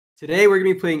Today we're going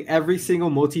to be playing every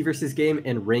single Multiversus game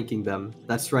and ranking them.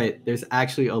 That's right, there's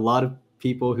actually a lot of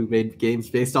people who made games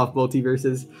based off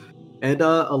Multiversus, and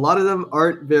a lot of them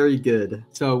aren't very good.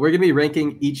 So we're going to be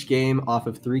ranking each game off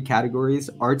of 3 categories: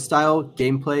 art style,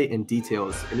 gameplay, and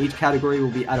details. And each category will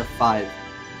be out of 5.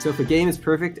 So if a game is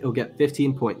perfect, it'll get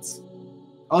 15 points.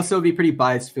 Also, it'd be pretty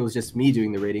biased if it was just me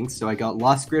doing the ratings, so I got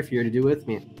lostgriff here to do with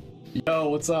me. Yo,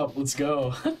 what's up? Let's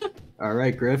go.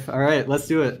 Alright, Griff. Alright, let's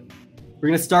do it. We're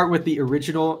going to start with the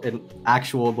original and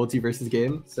actual Multiversus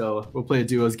game. So we'll play a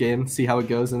duos game, see how it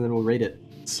goes, and then we'll rate it.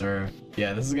 Sir,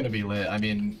 yeah, this is going to be lit. I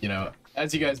mean, you know,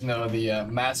 as you guys know, the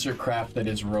master craft that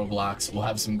is Roblox will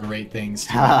have some great things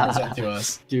to present to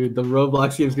us. Dude, the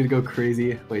Roblox game's going to go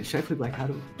crazy. Wait, should I play Black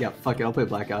Adam? Yeah, fuck it, I'll play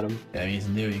Black Adam. Yeah, he's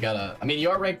new. You gotta... I mean, you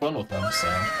are ranked 1 with them, so...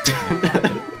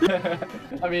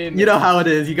 I mean... You know how it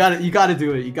is. You gotta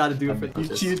do it. You gotta do it for you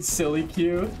cute silly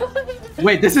Q.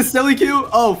 Wait, this is silly Q?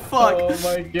 Oh, fuck. Oh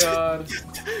my god.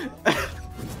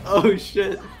 Oh,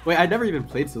 shit. Wait, I never even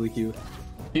played silly Q.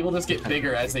 People just get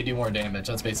bigger as they do more damage.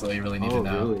 That's basically all you really need to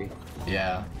know. Oh, really?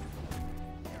 Yeah.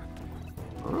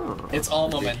 Oh, it's all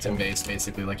momentum based,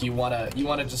 basically. Like you wanna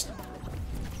just...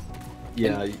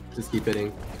 Yeah, you just keep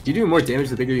hitting. Do you do more damage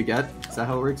the bigger you get? Is that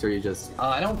how it works, or you just...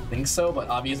 I don't think so, but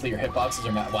obviously your hitboxes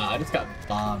are Wow, I just got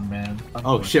bombed, man.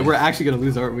 Oh shit, we're actually gonna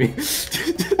lose, aren't we?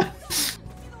 This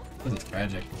is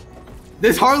tragic.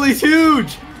 This Harley's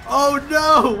huge! Oh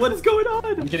no! What is going on?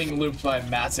 I'm getting looped by a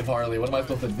massive Harley. What am I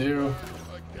supposed to do?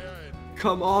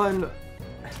 Come on!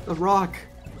 The rock!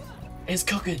 It's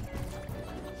cooking!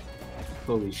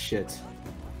 Holy shit.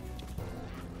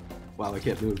 Wow, I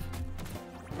can't move.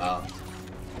 Wow.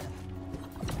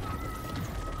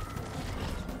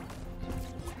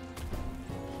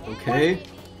 Okay.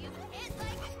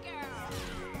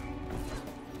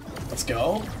 Let's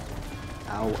go.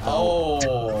 Ow, ow.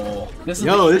 Oh, this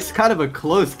is kind of a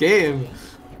close game.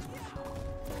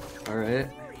 Alright.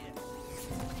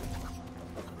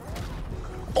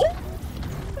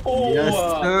 Oh, yes,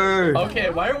 sir. Okay,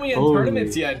 why aren't we in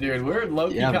tournaments yet, dude? We're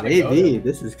low-key kind of maybe.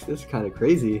 This is kind of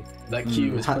crazy. That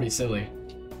Q is pretty silly.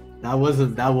 That was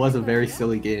a very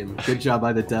silly game. Good job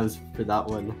by the devs for that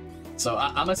one. So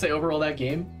I'm gonna say overall that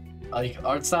game, like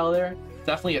art style there,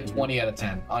 definitely a 20 out of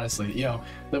 10. Honestly, you know,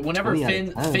 that whenever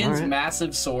Finn's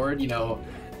massive sword, you know,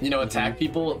 attack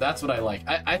people, that's what I like.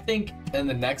 I think in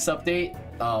the next update,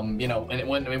 you know,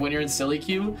 when you're in silly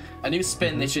Q, a new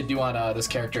spin they should do on this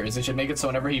character is they should make it so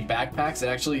whenever he backpacks, it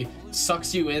actually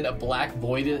sucks you in, a black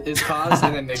void is caused,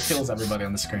 and then it kills everybody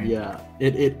on the screen. Yeah,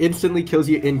 it instantly kills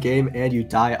you in game, and you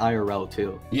die IRL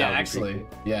too. Yeah, actually,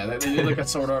 yeah, they did like a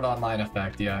Sword Art Online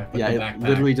effect. Yeah, yeah, it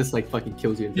literally just like fucking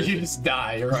kills you. You just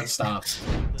die. Your heart stops.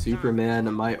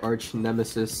 Superman, my arch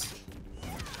nemesis.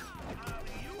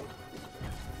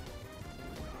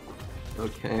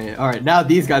 Okay, alright, now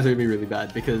these guys are gonna be really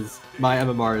bad because my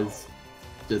MMR is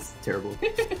just terrible.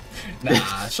 Nah,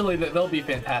 actually they'll be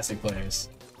fantastic players.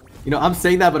 You know, I'm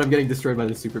saying that, but I'm getting destroyed by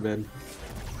the Superman.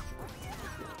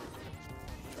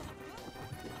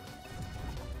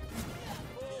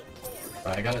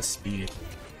 Right, I got a speed.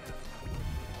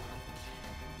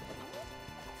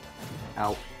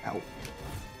 Ow, ow.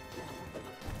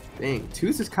 Dang,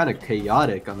 2's is kind of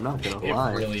chaotic, I'm not gonna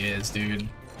lie. It really is, dude.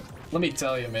 Let me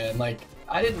tell you, man, like,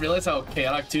 I didn't realize how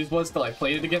chaotic 2's was till I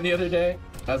played it again the other day.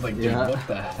 I was like, dude, what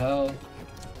the hell?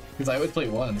 Because I always play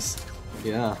 1s.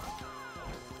 Yeah.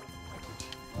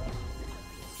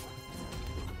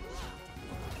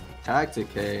 Tactic,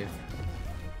 eh?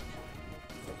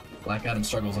 Black Adam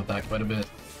struggles with that quite a bit.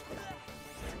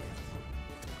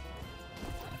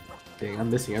 Dang,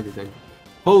 I'm missing everything.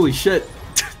 Holy shit!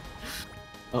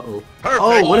 Uh-oh.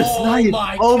 Oh, what a snipe!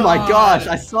 Oh my gosh,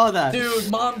 I saw that! Dude,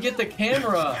 mom, get the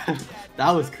camera!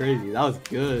 That was crazy, that was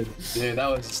good. Dude, that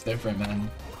was just different,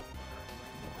 man.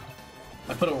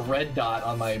 I put a red dot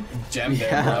on my gem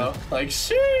there, bro. Like,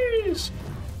 sheesh!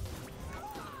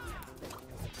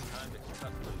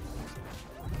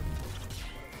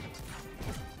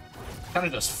 Kind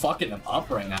of just fucking them up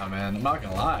right now, man. I'm not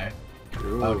gonna lie.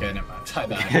 Ooh. Okay, never mind. I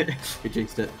died. We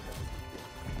jinxed it.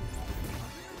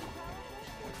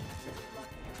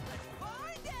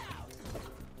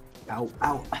 Ow,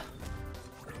 ow.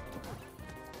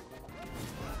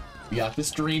 We got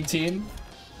this dream team.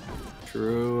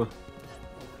 True.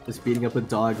 Just beating up a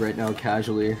dog right now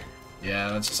casually. Yeah,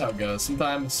 that's just how it goes.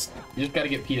 Sometimes you just gotta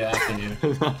get PETA after you.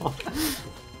 No.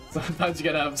 Sometimes you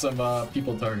gotta have some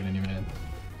people targeting you, man.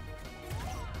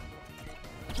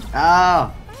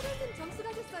 Ow!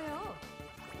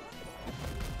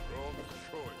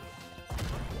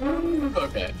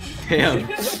 Okay.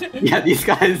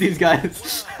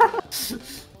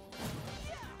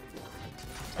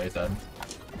 Alright then.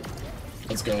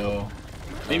 Let's go.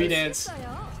 Baby dance.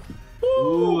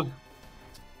 Ooh.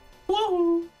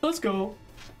 Woohoo! Let's go.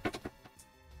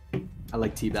 I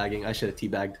like teabagging. I should have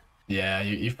teabagged. Yeah,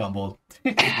 you fumbled.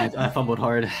 I fumbled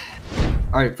hard.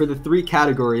 Alright, for the 3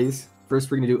 categories,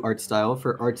 first we're gonna do art style.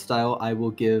 For art style, I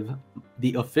will give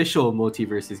the official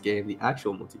Multiversus game, the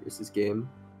actual Multiversus game.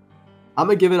 I'm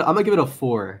gonna give it a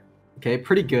 4. Okay,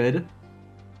 pretty good.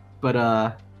 But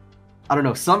I don't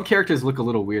know. Some characters look a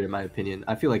little weird in my opinion.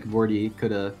 I feel like Morty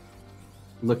could have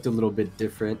looked a little bit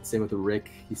different. Same with Rick.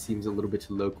 He seems a little bit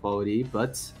too low quality,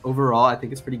 but overall, I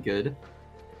think it's pretty good.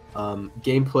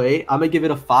 Gameplay, I'm gonna give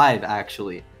it a 5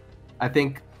 actually. I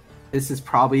think this is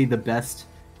probably the best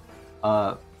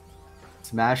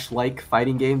Smash-like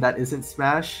fighting game that isn't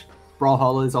Smash.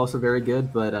 Brawlhalla is also very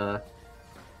good, but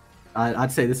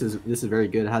I'd say this is very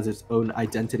good. It has its own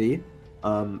identity.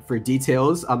 For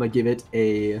details, I'm gonna give it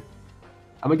a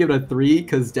 3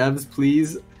 because devs,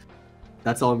 please.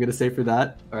 That's all I'm gonna say for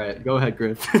that. All right, go ahead,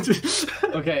 Griff.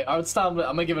 Okay, art style, I'm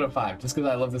gonna give it a 5 just because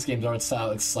I love this game's art style.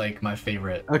 It's like my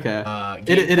favorite. Okay.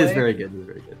 It is very good. It is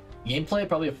very good. Gameplay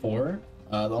probably a 4.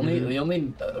 The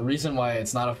only reason why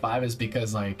it's not a 5 is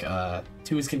because like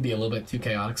 2s can be a little bit too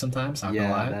chaotic sometimes. Not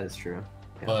gonna lie. That is true.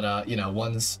 Yeah. But you know,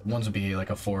 ones would be like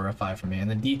a 4 or a 5 for me.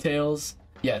 And the details,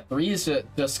 yeah, 3 is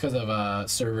just because of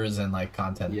servers and like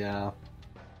content. Yeah.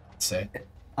 I'd say.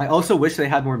 I also wish they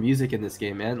had more music in this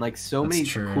game, man. Like so That's many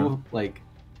true.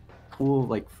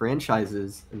 cool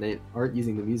franchises, and they aren't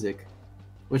using the music,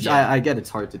 which Yeah. I get it's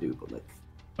hard to do, but like.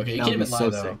 Okay, you that can't would even be lie so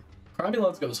though. sick.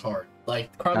 Cromulons goes hard.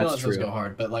 Like Cromulons does go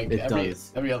hard, but like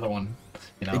every other one,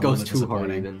 you know, It goes a little too hard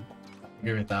disappointing. even. I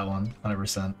agree with that one,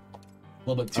 100%. A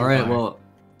little bit too. All right, high. well,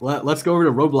 let's go over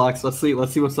to Roblox. Let's see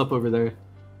what's up over there.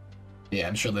 Yeah,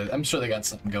 I'm sure they got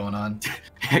something going on.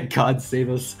 God save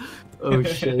us. Oh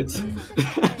shit.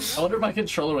 I wonder if my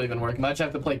controller will even work. Might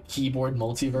have to play keyboard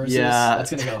multiverses. Yeah. That's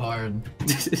gonna go hard.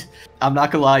 I'm not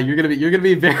gonna lie, you're gonna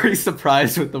be very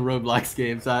surprised with the Roblox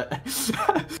games.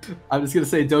 I'm just gonna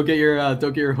say don't get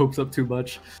your hopes up too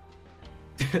much.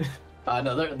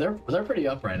 No, they're pretty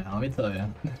up right now. Let me tell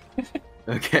you.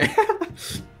 Okay.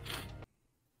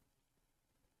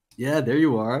 Yeah, there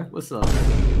you are. What's up?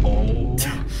 Oh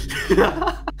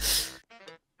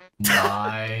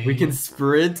my! We can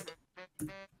sprint.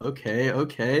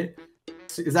 Okay.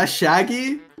 Is that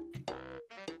Shaggy?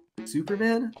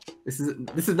 Superman? This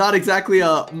is not exactly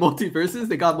a Multiversus.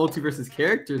 They got Multiversus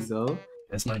characters though.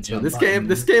 That's my So this game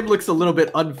looks a little bit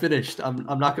unfinished. I'm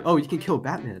not gonna. Oh, you can kill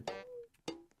Batman.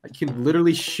 You can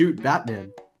literally shoot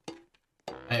Batman.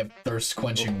 I have thirst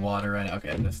quenching water right now. Okay,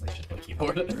 I definitely should play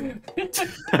keyboard.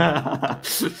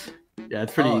 Yeah,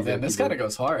 it's pretty easy. Man, this kind of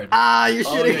goes hard. Ah, you're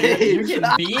shooting. You're getting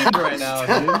beamed right now,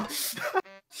 dude.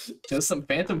 Just some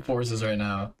Phantom Forces right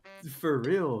now. For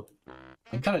real.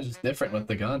 I'm kind of just different with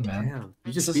the gun, man. Damn,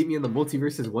 you just beat me in the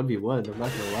Multiversus 1v1. I'm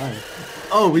not gonna lie.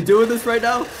 Oh, we doing this right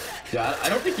now? Yeah, I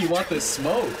don't think you want this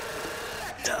smoke.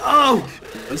 Oh!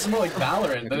 This is more like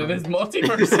Valorant than it is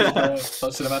Multiversus, bro.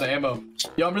 Such an amount of ammo.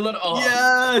 Yo, I'm reloading. Oh.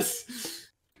 Yes!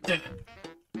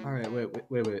 Alright,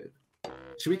 wait.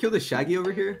 Should we kill the Shaggy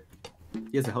over here?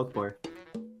 He has a health bar.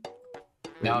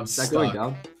 Now I'm is that stuck. going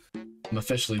down? I'm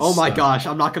officially Oh my stuck. gosh,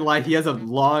 I'm not gonna lie. He has a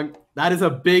long... That is a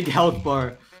big health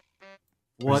bar.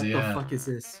 What the fuck is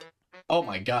this? Oh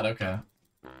my god, okay.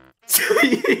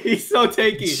 He's so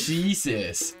tanky.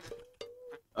 Jesus.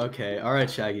 Okay, alright,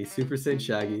 Shaggy. Super Saiyan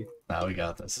Shaggy. Now we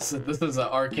got this. This is an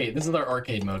arcade. This is their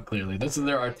arcade mode, clearly. This is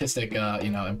their artistic,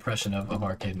 impression of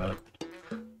arcade mode.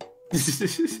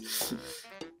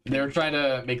 They were trying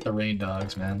to make the rain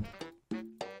dogs, man.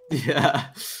 Yeah.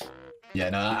 Yeah,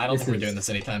 no, I don't think we're doing this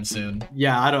anytime soon.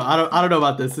 Yeah, I don't know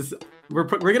about this. We're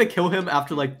gonna kill him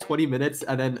after like 20 minutes,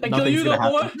 and then nothing's gonna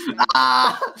happen.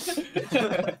 Ah!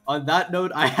 On that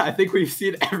note, I think we've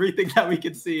seen everything that we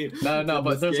can see. No,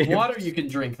 but there's water you can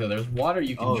drink though. There's water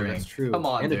you can drink. That's true. Come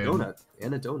on, and dude.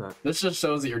 And a donut. This just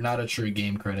shows that you're not a true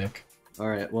game critic. All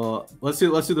right, well, let's do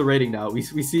the rating now. We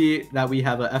see that we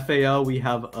have a FAO, we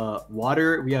have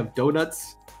water, we have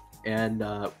donuts, and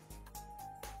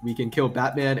we can kill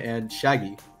Batman and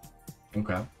Shaggy.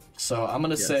 Okay. So I'm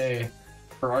gonna say,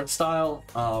 for art style,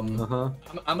 I'm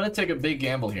gonna take a big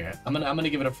gamble here. I'm gonna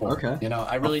give it a 4. Okay. You know,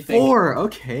 I really think 4.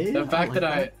 Okay. the fact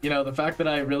the fact that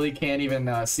I really can't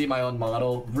even see my own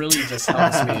model really just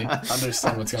helps me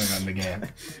understand what's going on in the game.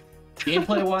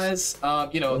 Gameplay wise,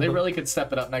 they really could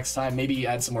step it up next time. Maybe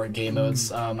add some more game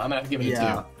modes. I'm gonna have to give it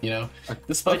a 2. You know,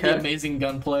 despite the amazing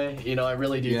gunplay, I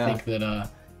really do think that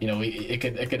you know, it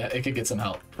could get some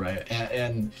help, right?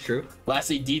 And true.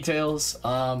 Lastly, details.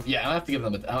 Yeah, I have to give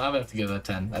them. I have to give it a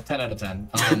 10. A 10 out of 10.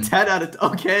 10 out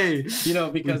of okay. You know,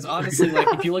 because honestly, like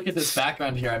if you look at this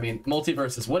background here, I mean,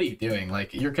 Multiversus. What are you doing?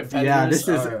 Like your competitors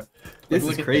yeah, this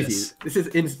is crazy. This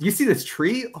is you see this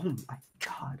tree? Oh my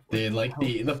god. Dude, like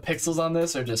the pixels on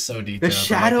this are just so detailed. The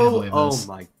shadow. Oh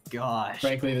my gosh.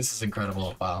 Frankly, this is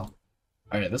incredible. Wow.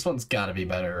 All right, this one's got to be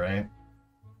better, right?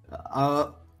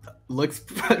 Looks.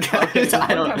 Okay,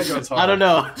 I don't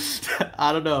know.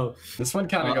 I don't know. This one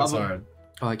kind of goes hard.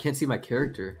 Oh, I can't see my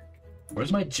character.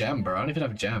 Where's my gem, bro? I don't even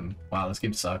have a gem. Wow, this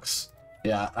game sucks.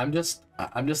 Yeah, I'm just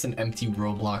an empty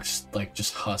Roblox, like,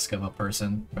 just husk of a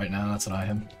person right now. That's what I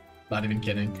am. Not even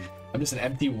kidding. I'm just an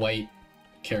empty white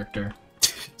character.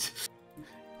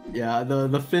 Yeah,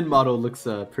 the Finn model looks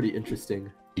pretty interesting.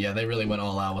 Yeah, they really went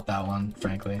all out with that one,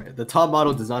 frankly. Right, the top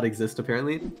model does not exist,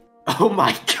 apparently. Oh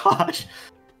my gosh.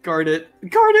 Garnet,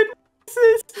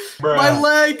 Bruh. my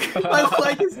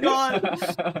leg is gone.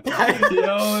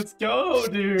 Yo, let's go,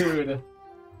 dude.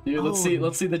 Dude,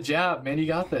 let's see the jab, man. You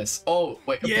got this. Oh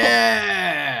wait,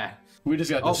 yeah. We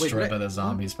just got destroyed by the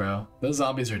zombies, bro. Those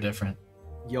zombies are different.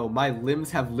 Yo, my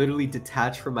limbs have literally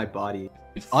detached from my body.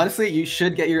 Honestly, you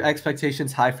should get your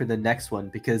expectations high for the next one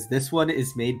because this one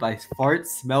is made by Fart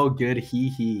Smell Good Hee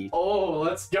Hee. Oh,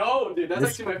 let's go, dude. That's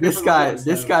actually my favorite.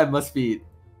 This guy must be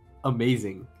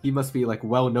amazing. He must be like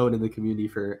well known in the community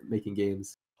for making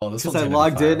games. Oh, this because I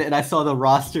logged in and I saw the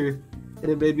roster and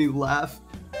it made me laugh.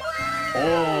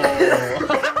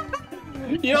 Oh.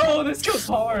 Yo, this goes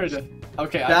hard.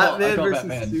 Okay, Batman I go versus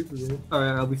Batman. Superman.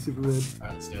 Alright, I'll be Superman.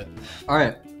 Alright, let's do it.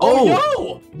 Alright.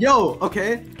 Oh, yo,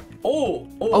 okay. Oh,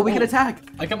 we can attack.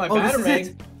 I got my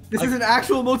batarang. This is an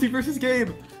actual Multiversus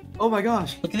game. Oh my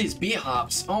gosh. Look at these bee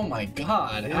hops. Oh my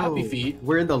god. Yo, happy feet.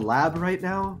 We're in the lab right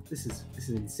now. This is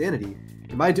insanity.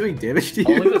 Am I doing damage to you?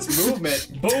 Oh, look at this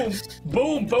movement. Boom,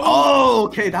 boom, boom. Oh,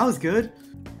 okay, that was good.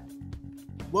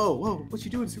 Whoa, what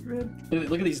you doing, Superman?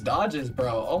 Look at these dodges,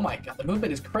 bro. Oh my god, the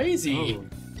movement is crazy. Oh,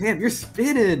 damn, you're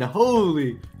spinning.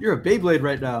 Holy, you're a Beyblade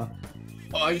right now.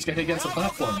 Oh, I just got hit against the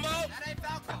platform.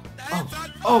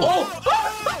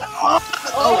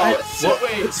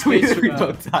 We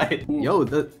both died. Yo,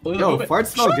 fart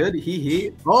smell good.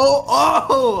 Hee.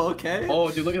 Oh, okay.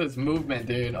 Oh, dude, look at this movement,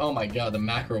 dude. Oh my god, the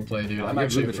macro play, dude. I'm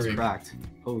actually a freak. Cracked.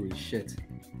 Holy shit.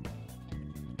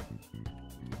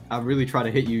 I'm really trying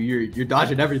to hit you. You're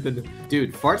dodging everything,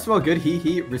 dude. Fart smell good.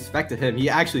 Hee. Respect to him. He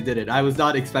actually did it. I was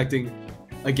not expecting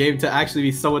a game to actually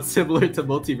be somewhat similar to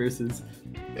Multiversus.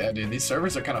 Yeah, dude, these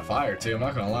servers are kind of fire too. I'm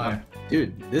not gonna lie.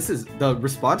 Dude, the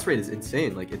response rate is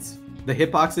insane. Like it's the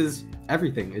hitboxes,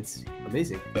 everything. It's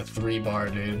amazing. The 3-bar,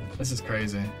 dude. This is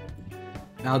crazy.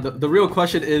 Now the real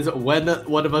question is when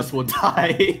one of us will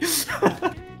die.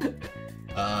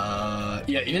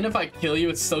 Yeah, even if I kill you,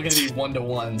 it's still gonna be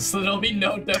 1-to-1, so there'll be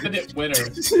no definite winner.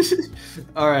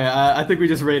 All right, I think we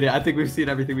just rated it. I think we've seen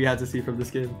everything we had to see from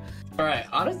this game. All right,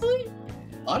 honestly,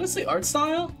 art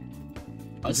style,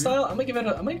 I'm gonna give it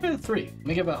a 3. I'm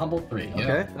gonna give it a humble 3.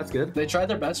 Okay, that's good. They tried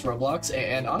their best, Roblox,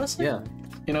 and honestly, yeah,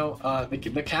 you know,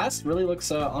 the cast really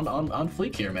looks on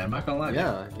fleek here, man. I'm not gonna lie.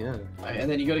 Yeah. And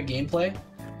then you go to gameplay.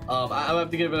 I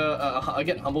have to give it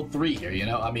again humble 3 here. You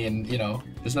know, I mean, you know,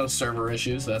 there's no server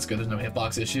issues, so that's good. There's no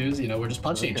hitbox issues. You know, we're just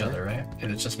punching each other, right?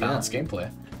 And it's just balanced gameplay.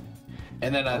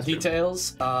 And then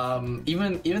details.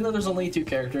 Even though there's only 2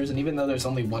 characters, and even though there's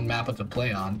only 1 map to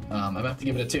play on, I'm gonna have to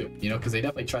give it a 2. You know, because they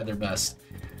definitely tried their best.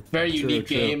 Very unique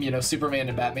game. You know, Superman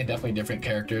and Batman definitely different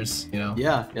characters. You know.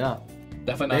 Yeah.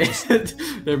 Definitely not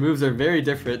just... Their moves are very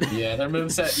different. Yeah, their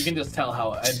moveset, you can just tell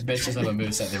how ambitious of a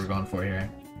moveset they were going for here.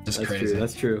 Just crazy.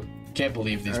 That's true. Can't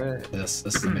believe these. Right. This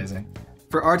is amazing.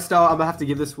 For art style, I'm gonna have to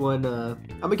give this one.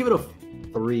 I'm gonna give it a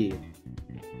 3.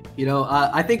 You know,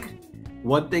 I think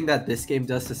one thing that this game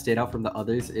does to stand out from the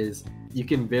others is you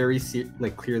can very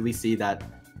clearly see that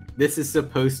this is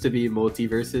supposed to be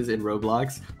Multiversus in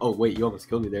Roblox. Oh wait, you almost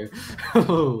killed me there.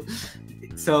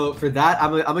 So for that,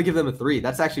 I'm gonna give them a 3.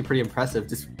 That's actually pretty impressive.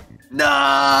 Just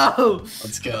no.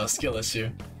 Let's go, skill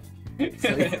issue.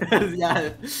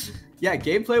 Yeah,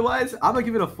 gameplay wise, I'm gonna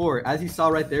give it a 4. As you saw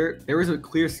right there, there was a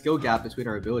clear skill gap between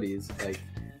our abilities. Like,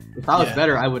 if I was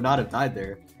better, I would not have died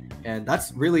there. And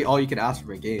that's really all you can ask from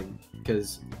a game,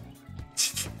 because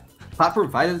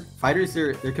platform fighters,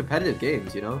 they're competitive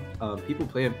games, you know? People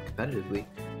play them competitively.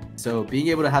 So being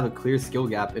able to have a clear skill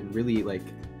gap and really like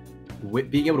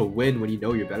being able to win when you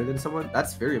know you're better than someone,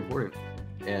 that's very important.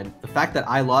 And the fact that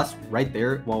I lost right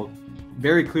there while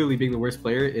very clearly being the worst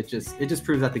player, it just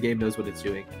proves that the game knows what it's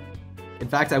doing. In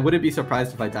fact, I wouldn't be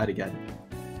surprised if I died again.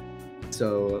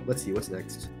 So let's see what's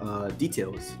next.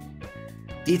 Details.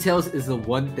 Details is the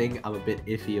one thing I'm a bit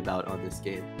iffy about on this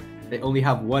game. They only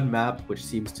have one map, which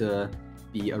seems to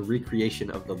be a recreation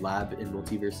of the lab in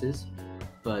Multiversus.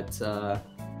 But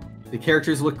the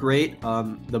characters look great.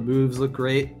 The moves look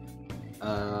great.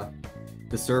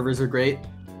 The servers are great.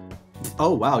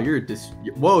 Oh wow,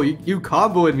 whoa, you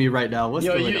comboing me right now. What's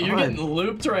going on? You're getting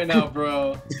looped right now,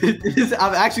 bro. It's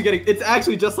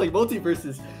actually just like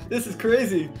Multiversus. This is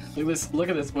crazy. Look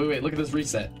at this. Wait, look at this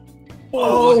reset.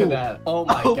 Oh, look at that. Oh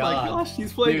my god. Oh my gosh,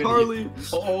 he's playing Harley.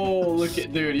 Look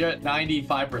at, dude, you're at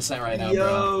 95% right now,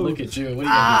 bro. Look at you. What are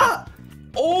you gonna do?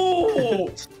 Oh,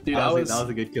 dude, that was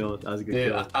a good kill. That was a good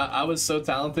kill. I was so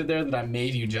talented there that I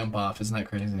made you jump off. Isn't that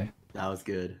crazy? That was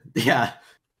good. Yeah.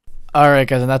 Alright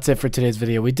guys, and that's it for today's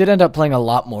video. We did end up playing a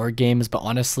lot more games, but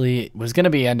honestly, it was going to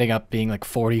be ending up being like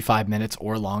 45 minutes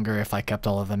or longer if I kept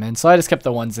all of them in. So I just kept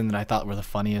the ones in that I thought were the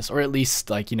funniest, or at least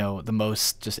like, you know, the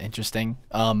most just interesting.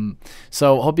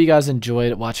 So hope you guys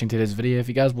enjoyed watching today's video. If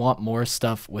you guys want more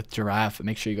stuff with Giraffe,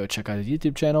 make sure you go check out his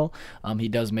YouTube channel. He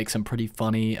does make some pretty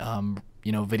funny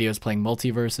you know, videos playing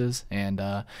Multiverses, and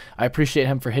I appreciate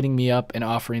him for hitting me up and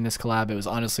offering this collab. It was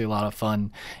honestly a lot of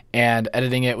fun, and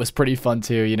editing it was pretty fun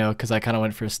too, you know, because I kind of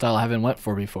went for a style I haven't went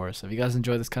for before. So if you guys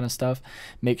enjoy this kind of stuff,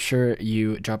 make sure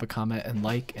you drop a comment and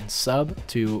like and sub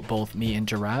to both me and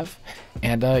Giraffe,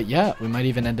 and yeah, we might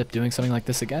even end up doing something like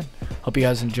this again. Hope you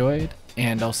guys enjoyed,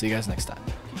 and I'll see you guys next time.